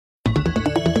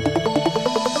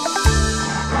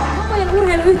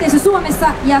urheiluyhteisö Suomessa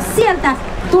ja sieltä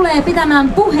tulee pitämään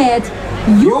puheet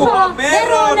Juha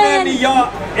Meronen ja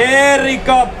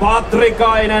Erika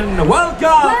Patrikainen.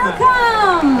 Welcome!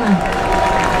 Welcome!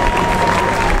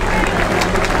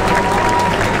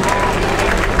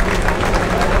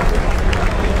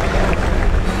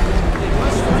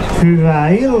 Hyvää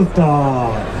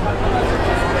iltaa!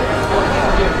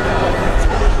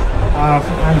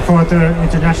 And for the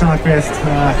international guest,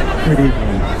 good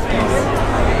evening.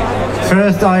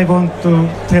 First I want to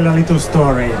tell a little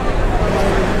story.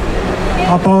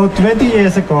 About 20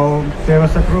 years ago, there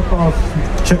was a group of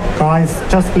guys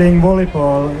just playing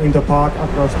volleyball in the park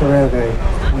across the railway,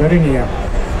 very near.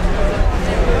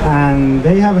 And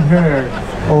they have heard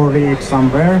or read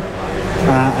somewhere,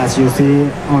 as you see,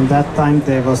 on that time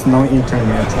there was no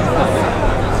internet,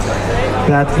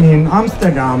 that in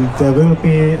Amsterdam there will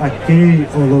be a gay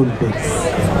Olympics.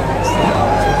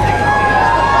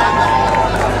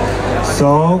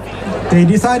 So they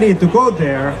decided to go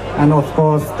there, and of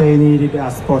course they needed a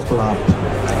sport club.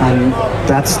 And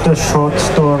that's the short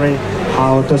story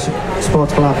how the sport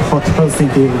club Hot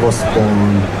Helsinki was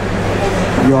born.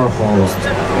 Your host,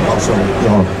 also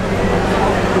your.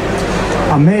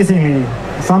 Amazingly,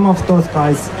 some of those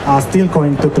guys are still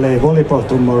going to play volleyball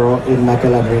tomorrow in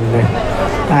Mäkelänrinne,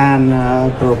 and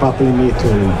probably me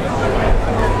too.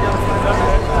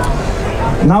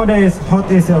 Nowadays,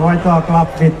 Hot is a vital club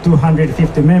with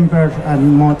 250 members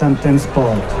and more than 10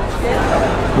 sports.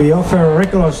 We offer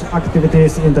regular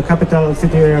activities in the capital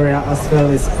city area as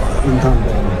well as in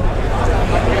Tampere.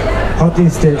 Hot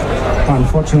is the,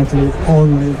 unfortunately,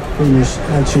 only Finnish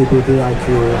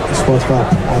LGBTIQ sports club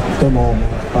at the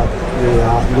moment, but we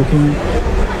are looking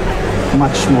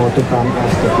much more to come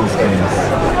after these games.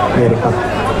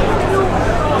 Erika.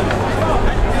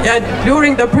 Yeah,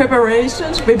 during the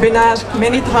preparations we've been asked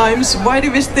many times, why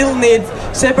do we still need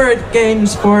separate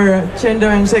games for gender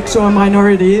and sexual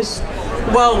minorities?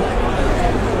 Well,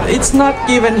 it's not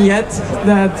given yet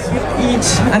that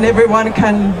each and everyone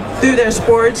can do their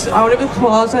sports out of the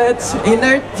closet, in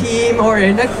their team or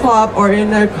in a club or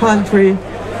in their country.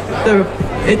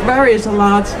 It varies a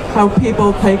lot how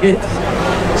people take it.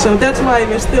 So that's why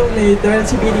we still need the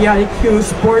LGBTIQ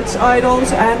sports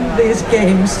idols and these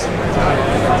games.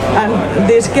 And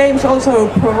these games also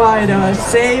provide a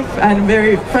safe and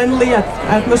very friendly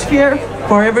atmosphere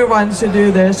for everyone to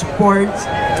do their sports.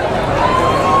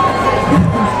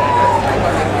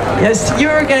 Yes,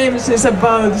 Eurogames is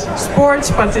about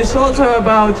sports, but it's also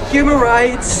about human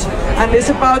rights, and it's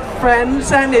about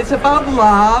friends, and it's about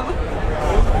love.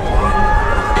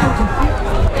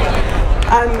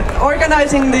 And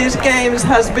organizing these games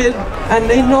has been an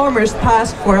enormous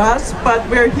task for us, but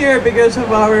we're here because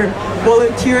of our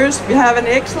volunteers. We have an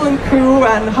excellent crew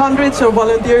and hundreds of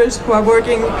volunteers who are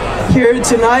working here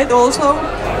tonight also.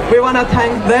 We want to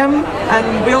thank them,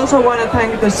 and we also want to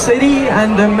thank the city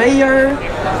and the mayor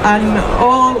and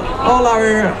all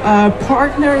our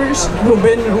partners who've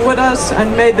been with us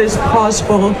and made this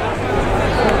possible.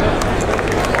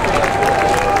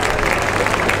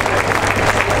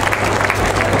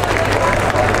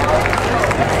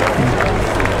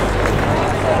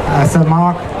 As a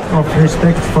mark of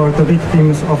respect for the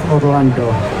victims of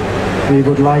Orlando, we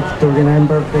would like to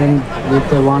remember them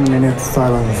with a 1 minute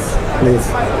silence,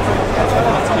 please.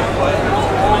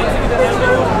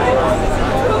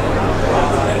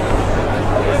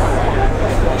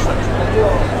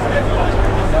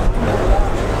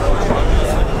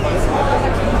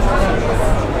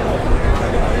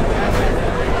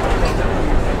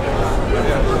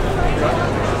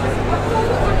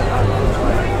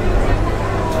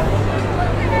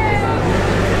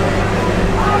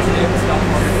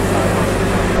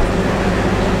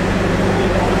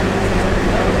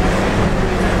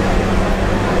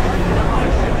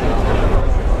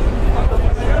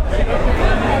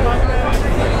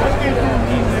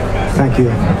 Thank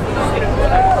you.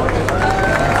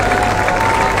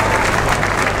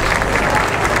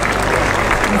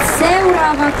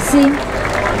 Seuraavaksi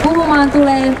puhumaan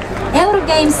tulee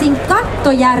Eurogamesin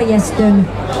kattojärjestön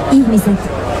ihmiset.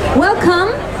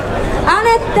 Welcome,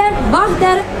 Annette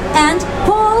Wachter and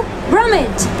Paul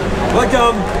Brummett.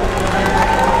 Welcome!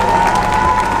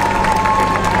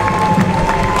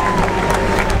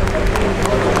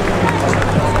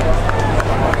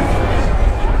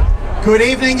 Good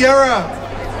evening, Europe.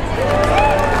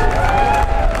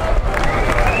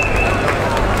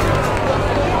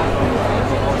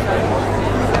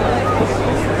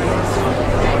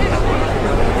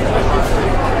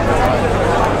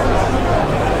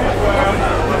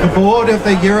 The board of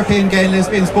the European Gay and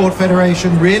Lesbian Sport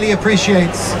Federation really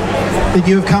appreciates that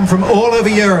you have come from all over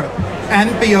Europe and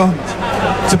beyond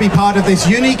to be part of this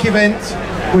unique event,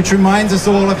 which reminds us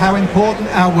all of how important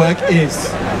our work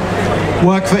is.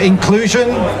 Work for inclusion,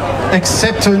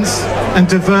 acceptance, and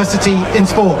diversity in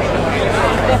sport.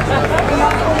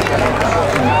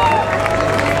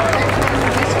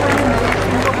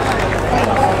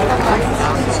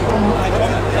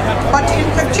 But in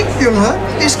particular,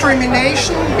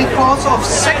 discrimination because of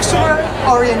sexual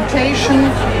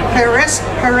orientation,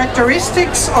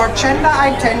 characteristics or gender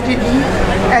identity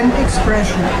and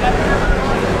expression.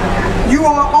 You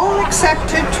are all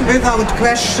accepted without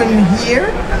question here,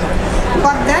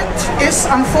 but that is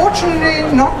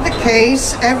unfortunately not the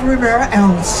case everywhere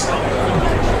else.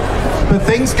 But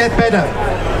things get better.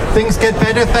 Things get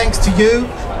better thanks to you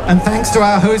and thanks to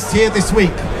our host here this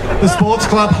week, the Sports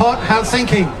Club Hot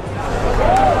Helsinki.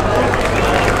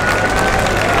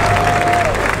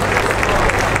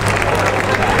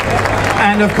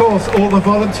 And of course, all the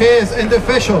volunteers and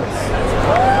officials.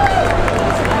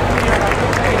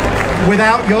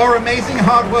 Without your amazing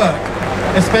hard work,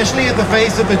 especially in the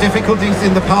face of the difficulties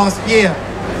in the past year,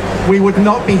 we would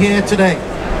not be here today.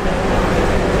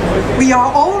 We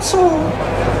are also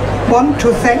want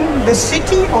to thank the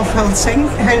city of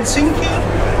Helsinki,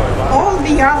 all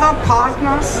the other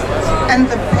partners, and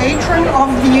the patron of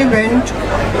the event,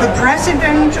 the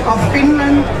President of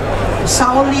Finland,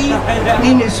 Sauli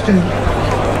Niinistö.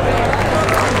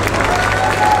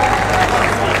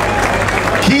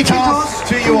 Kiitos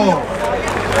to you all.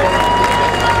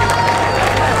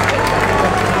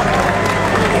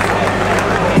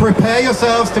 Prepare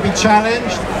yourselves to be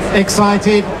challenged,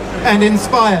 excited, and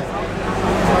inspired.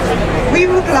 We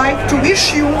would like to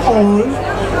wish you all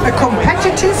a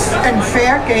competitive and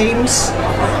fair games,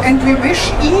 and we wish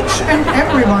each and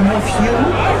every one of you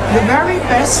the very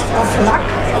best of luck,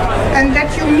 and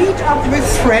that you meet up with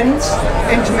friends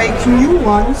and make new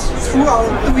ones throughout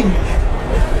the week.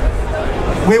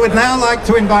 We would now like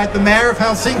to invite the Mayor of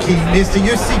Helsinki, Mr.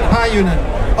 Jussi Pajunen,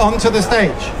 onto the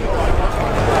stage.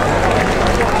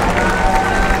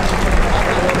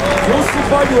 Jussi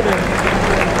Pajunen.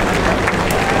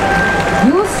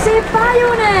 Jussi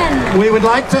Pajunen! We would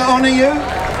like to honor you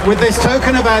with this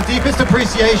token of our deepest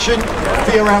appreciation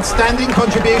for your outstanding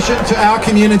contribution to our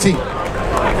community.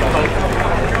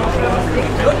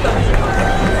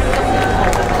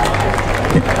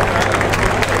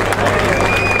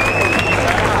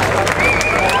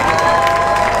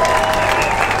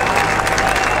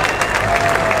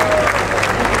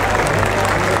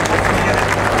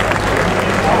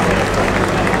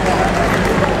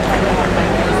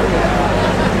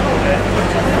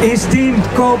 Esteemed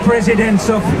co-presidents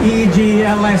of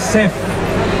EGLSF,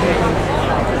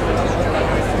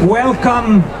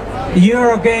 welcome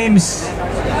Eurogames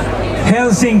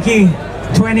Helsinki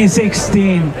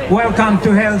 2016. Welcome to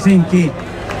Helsinki.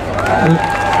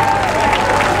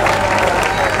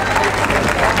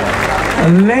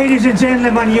 Ladies and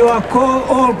gentlemen, you are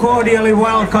all cordially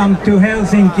welcome to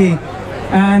Helsinki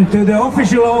and to the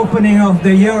official opening of the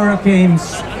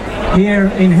Eurogames here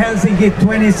in Helsinki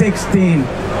 2016.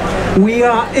 We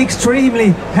are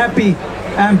extremely happy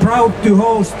and proud to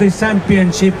host this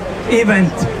championship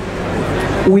event.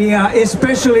 We are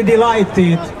especially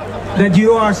delighted that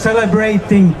you are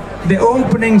celebrating the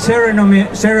opening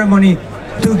ceremony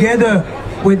together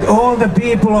with all the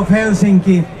people of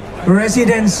Helsinki,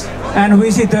 residents and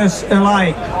visitors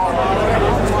alike.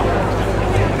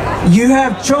 You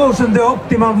have chosen the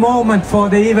optimal moment for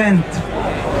the event.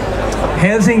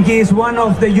 Helsinki is one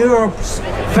of Europe's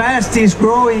fastest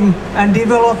growing and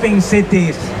developing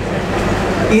cities.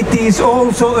 It is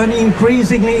also an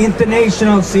increasingly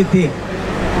international city,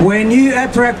 where new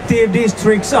attractive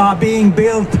districts are being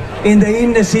built in the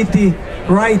inner city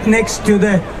right next to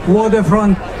the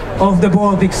waterfront of the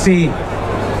Baltic Sea.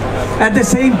 At the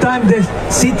same time, the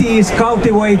city is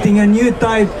cultivating a new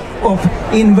type of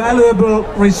invaluable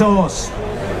resource.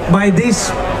 By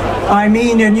this, I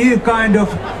mean a new kind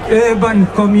of urban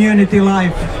community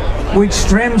life, which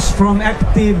stems from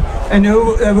active and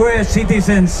aware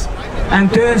citizens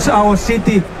and turns our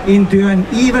city into an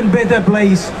even better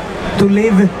place to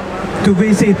live, to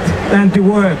visit and to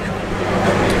work.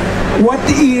 What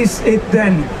is it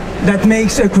then that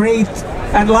makes a great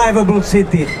and livable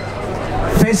city?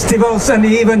 Festivals and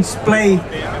events play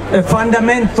a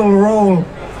fundamental role,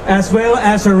 as well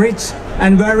as a rich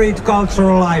and varied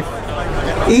cultural life.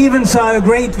 Events are a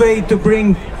great way to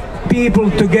bring people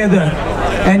together,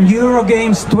 and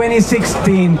Eurogames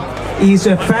 2016 is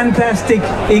a fantastic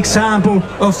example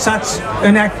of such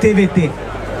an activity.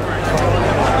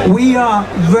 We are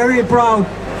very proud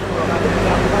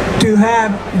to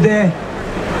have the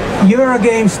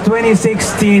Eurogames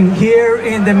 2016 here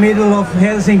in the middle of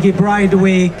Helsinki Pride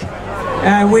Week,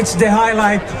 which the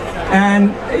highlight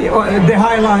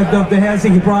of the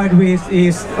Helsinki Pride Week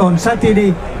is on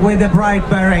Saturday with the Pride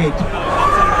Parade.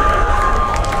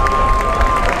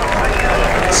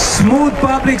 Smooth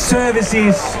public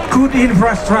services, good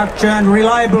infrastructure and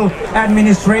reliable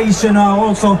administration are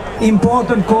also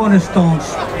important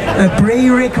cornerstones. A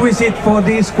prerequisite for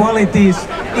these qualities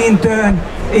in turn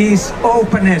is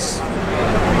openness.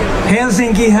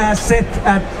 Helsinki has set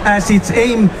as its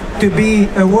aim to be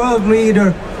a world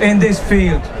leader in this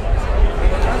field.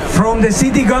 From the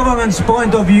city government's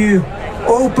point of view,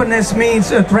 openness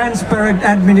means a transparent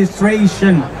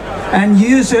administration and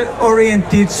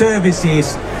user-oriented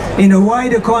services. In a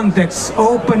wider context,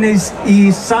 openness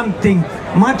is something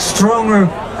much stronger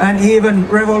and even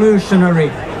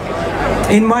revolutionary.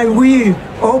 In my view,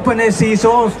 openness is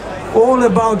all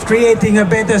about creating a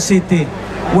better city,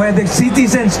 where the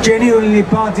citizens genuinely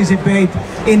participate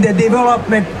in the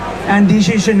development and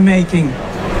decision making.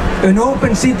 An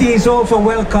open city is also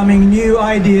welcoming new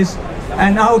ideas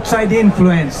and outside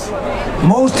influence.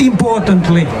 Most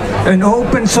importantly, an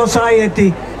open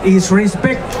society is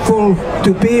respectful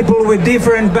to people with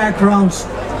different backgrounds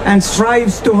and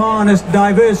strives to harness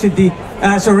diversity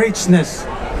as a richness.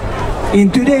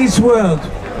 In today's world,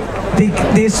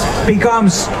 this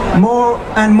becomes more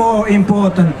and more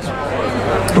important.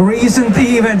 Recent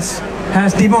events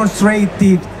has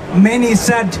demonstrated many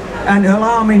sad and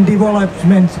alarming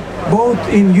developments both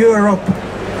in Europe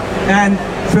and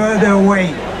further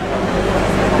away.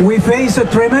 We face a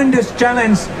tremendous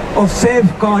challenge of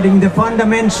safeguarding the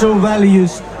fundamental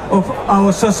values of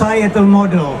our societal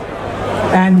model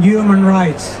and human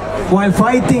rights, while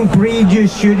fighting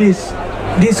prejudice,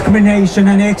 discrimination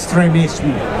and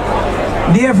extremism.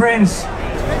 Dear friends,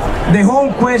 the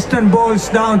whole question boils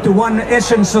down to one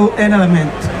essential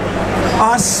element: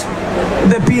 us,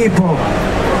 the people.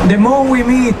 The more we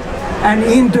meet and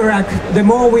interact, the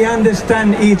more we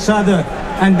understand each other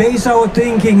and base our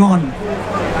thinking on.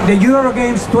 The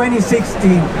Eurogames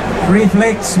 2016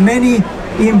 reflects many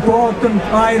important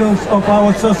idols of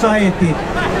our society,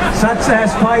 such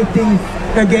as fighting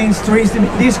against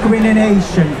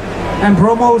discrimination and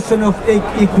promotion of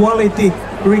equality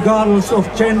regardless of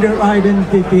gender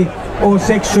identity or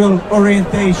sexual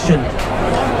orientation.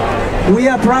 We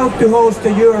are proud to host the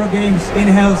Eurogames in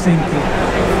Helsinki.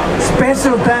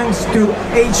 Special thanks to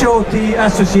HOT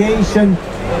Association,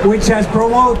 which has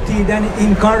promoted and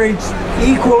encouraged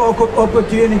equal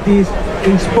opportunities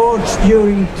in sports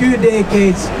during 2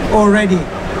 decades already.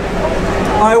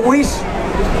 I wish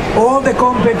all the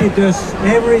competitors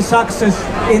every success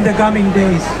in the coming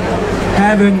days.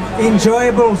 Have an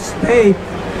enjoyable stay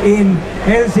in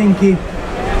Helsinki.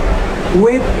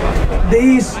 With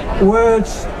these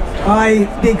words, I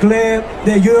declare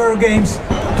the Eurogames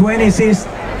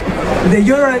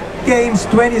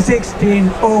 2016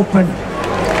 open.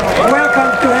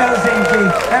 Welcome to Helsinki.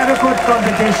 Have a good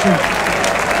competition.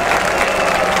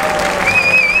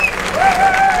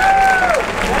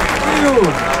 Thank you.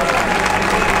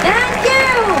 Thank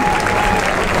you!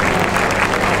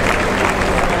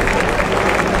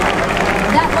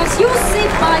 That was Jussi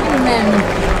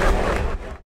Pajunen.